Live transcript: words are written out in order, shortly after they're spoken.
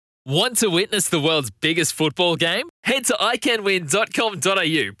Want to witness the world's biggest football game? Head to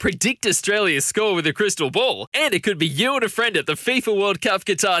iCanWin.com.au, predict Australia's score with a crystal ball, and it could be you and a friend at the FIFA World Cup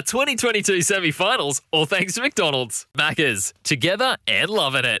Qatar 2022 semi-finals, all thanks to McDonald's. Maccas, together and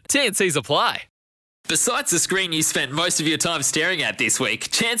loving it. TNCs apply. Besides the screen you spent most of your time staring at this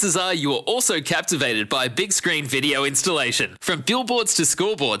week, chances are you are also captivated by a big screen video installation. From billboards to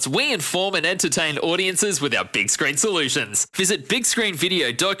scoreboards, we inform and entertain audiences with our big screen solutions. Visit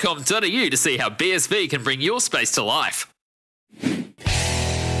bigscreenvideo.com.au to see how BSV can bring your space to life.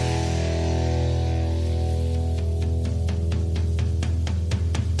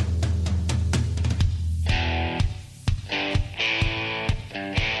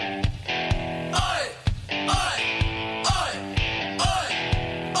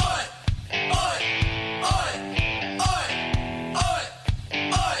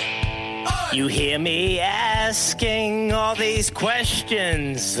 You hear me asking all these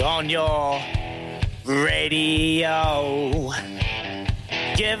questions on your radio,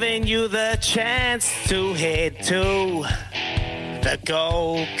 giving you the chance to head to the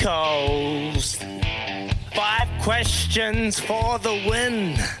Gold Coast. 5 questions for the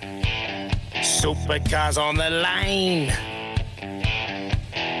win. Supercars on the line.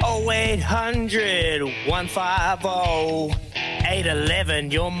 0800 150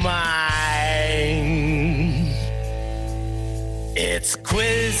 811, you're mine. It's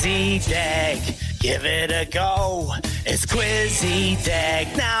Quizzy Dag, give it a go. It's Quizzy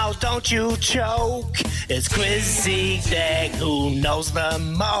Dag, now don't you choke. It's Quizzy Dag, who knows the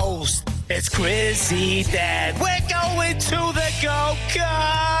most? It's Quizzy Dag, we're going to the Gold Coast.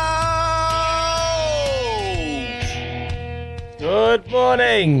 Good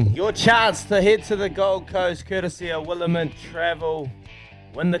morning. Your chance to head to the Gold Coast courtesy of Willamette Travel.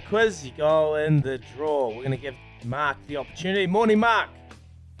 Win the quiz, you go in the draw. We're going to give Mark the opportunity. Morning, Mark.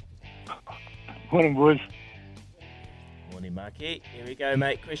 Morning, boys. Morning, Marky. Here we go,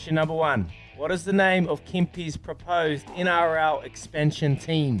 mate. Question number 1. What is the name of Kempy's proposed NRL expansion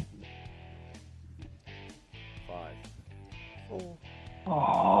team? 5, 4.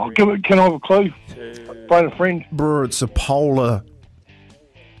 Oh, can I have a clue? 2. Phone a friend. Bro, it's a polar.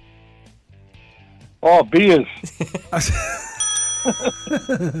 Oh, beers.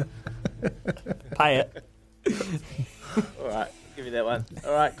 Pay it. All right, give you that one.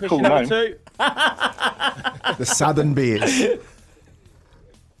 All right, question Cool number name. 2. The Southern Bears.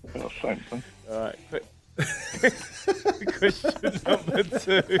 Oh, same thing. All right, question number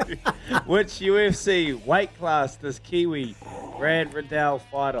 2. Which UFC weight class does Kiwi Brad Riddell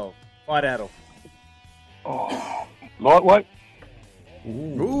fight out of? Oh, lightweight.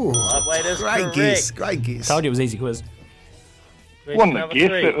 Ooh, Lightweight is great correct. guess. Great guess. Told you it was easy quiz. Question Wasn't a number guess.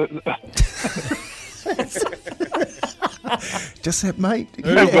 3. Just that, mate.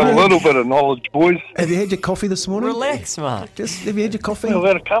 I've got a little bit of knowledge, boys. Have you had your coffee this morning? Relax, Mark. Have you had your coffee? I've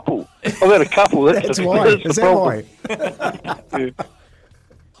had a couple. That's why. the Is that problem. why? Yeah.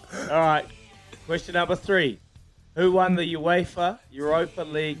 All right, question number 3. Who won the UEFA Europa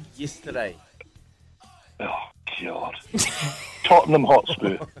League yesterday? Oh, God. Tottenham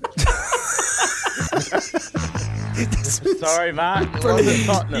Hotspur. Sorry, Mark. It wasn't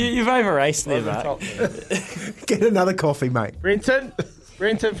Tottenham. You've over-raced there, It wasn't Mark. Tottenham. Get another coffee, mate. Brenton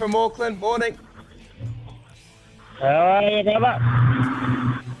from Auckland, morning. How are you, brother?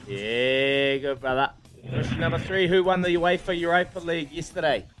 Yeah, good, brother. Question number 3. Who won the UEFA Europa League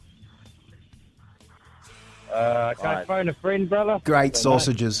yesterday? Can I phone a friend, brother? Great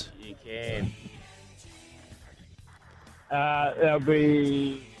sausages. You can. That'll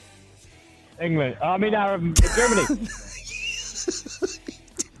be England. Germany.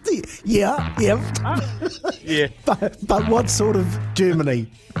 Yeah. Yeah. But what sort of Germany?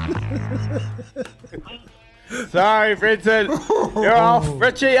 Sorry, Brenton. You're off.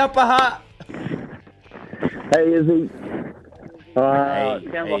 Richie, upper heart. Hey, Izzy. Hey,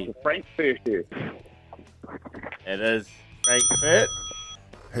 Sounds like a Frankfurt here. It is Frankfurt.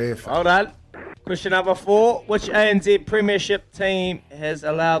 Perfect. Well done. Question number 4. Which ANZ Premiership team has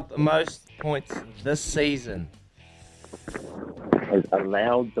allowed the most points this season? Has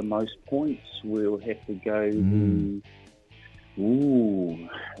allowed the most points. We'll have to go to...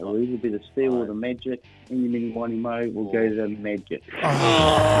 it'll either be the Steel or the Magic. Any, mini, money, mo. We'll go to the Magic.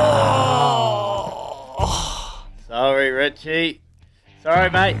 Sorry, Richie. Sorry,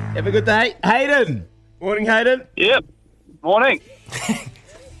 mate. Have a good day. Hayden. Morning, Hayden. Yep. Morning.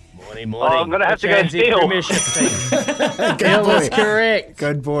 Morning. Oh, I'm going to have to go ANZ Steel. Premiership team. Good Steel is boy. correct.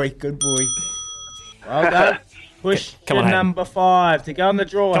 Good boy. Well done. Question Come on, Hayden. number 5 to go on the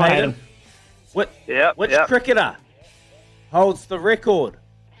draw, Come on, Hayden. Hayden. Which Yep. cricketer holds the record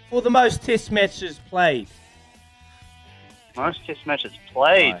For the most test matches played. Most test matches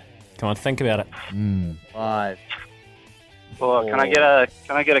played. Come on, think about it. 5. Well, can I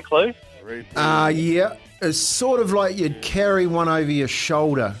get a clue? Yeah. It's sort of like you'd carry one over your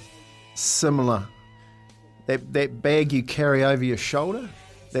shoulder. Similar. That bag you carry over your shoulder,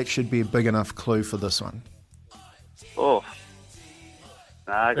 that should be a big enough clue for this one. Oh.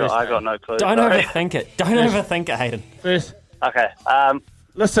 No, I got no clue. Don't sorry. overthink it. Don't overthink it, Hayden. First, Okay.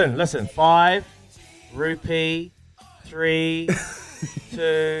 listen. 5, rupee, 3,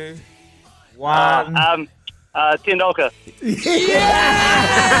 2, 1. $10.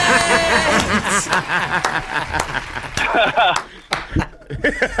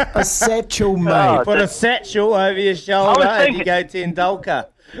 A satchel, mate. Put a satchel over your shoulder and you go 10 dolka.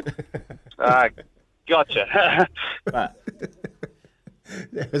 Gotcha. But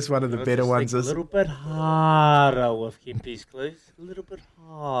That was one of the better ones. a little bit harder with Kempy's clues. A little bit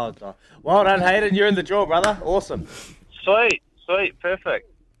harder. Well done, Hayden. You're in the draw, brother. Awesome. Sweet, perfect.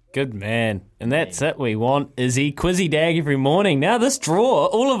 Good man. And that's it. We want Izzy Quizzy Dag every morning. Now this draw,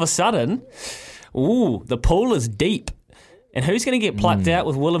 all of a sudden, the pool is deep. And who's going to get plucked out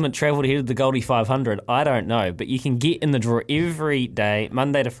with Willamette Travel to head to the Goldie 500? I don't know. But you can get in the draw every day,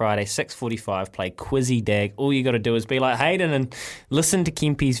 Monday to Friday, 6:45, play Quizzy Dag. All you got to do is be like Hayden and listen to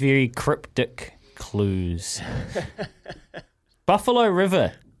Kempy's very cryptic clues. Buffalo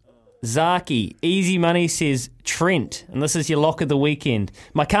River. Zaki, easy money says Trent, and this is your lock of the weekend.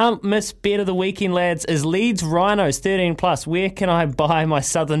 My can't miss bet of the weekend, lads, is Leeds Rhinos 13 plus. Where can I buy my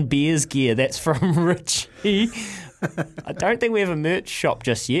Southern Bears gear? That's from Richie. I don't think we have a merch shop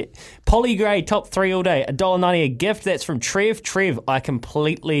just yet. Polly Gray, top 3 all day, $1.90 a gift. That's from Trev, I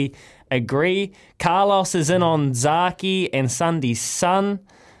completely agree. Carlos is in on Zaki and Sunday's son,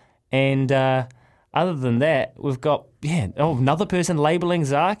 and other than that, we've got, another person labelling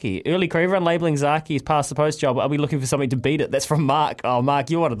Zaki. Early Crew Run labelling Zaki is past the post job. I'll be looking for something to beat it. That's from Mark. Oh,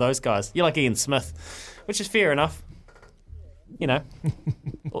 Mark, you're one of those guys. You're like Ian Smith, which is fair enough. You know,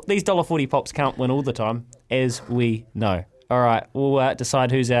 these $1.40 pops can't win all the time, as we know. All right, we'll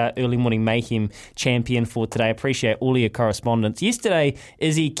decide who's our early morning mayhem champion for today. Appreciate all of your correspondence. Yesterday,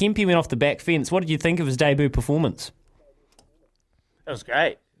 Izzy, Kempy went off the back fence. What did you think of his debut performance? That was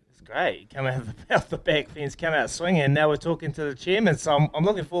great. Great, come out the back fence, come out swinging. And now we're talking to the chairman, so I'm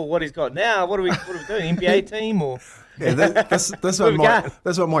looking for what he's got now. What are we doing? NBA team or? Yeah, this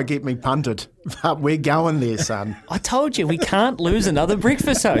one might get me punted, but we're going there, son. I told you we can't lose another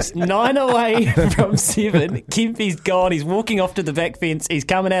breakfast host. 9 away from 7. Kempy's gone. He's walking off to the back fence. He's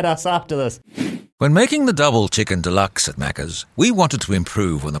coming at us after this. When making the double chicken deluxe at Macca's, we wanted to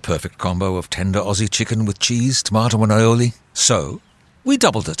improve on the perfect combo of tender Aussie chicken with cheese, tomato and aioli. So we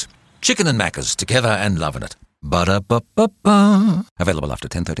doubled it. Chicken and Macca's, together and loving it. Ba-da-ba-ba-ba. Available after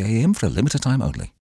 10:30 a.m. for a limited time only.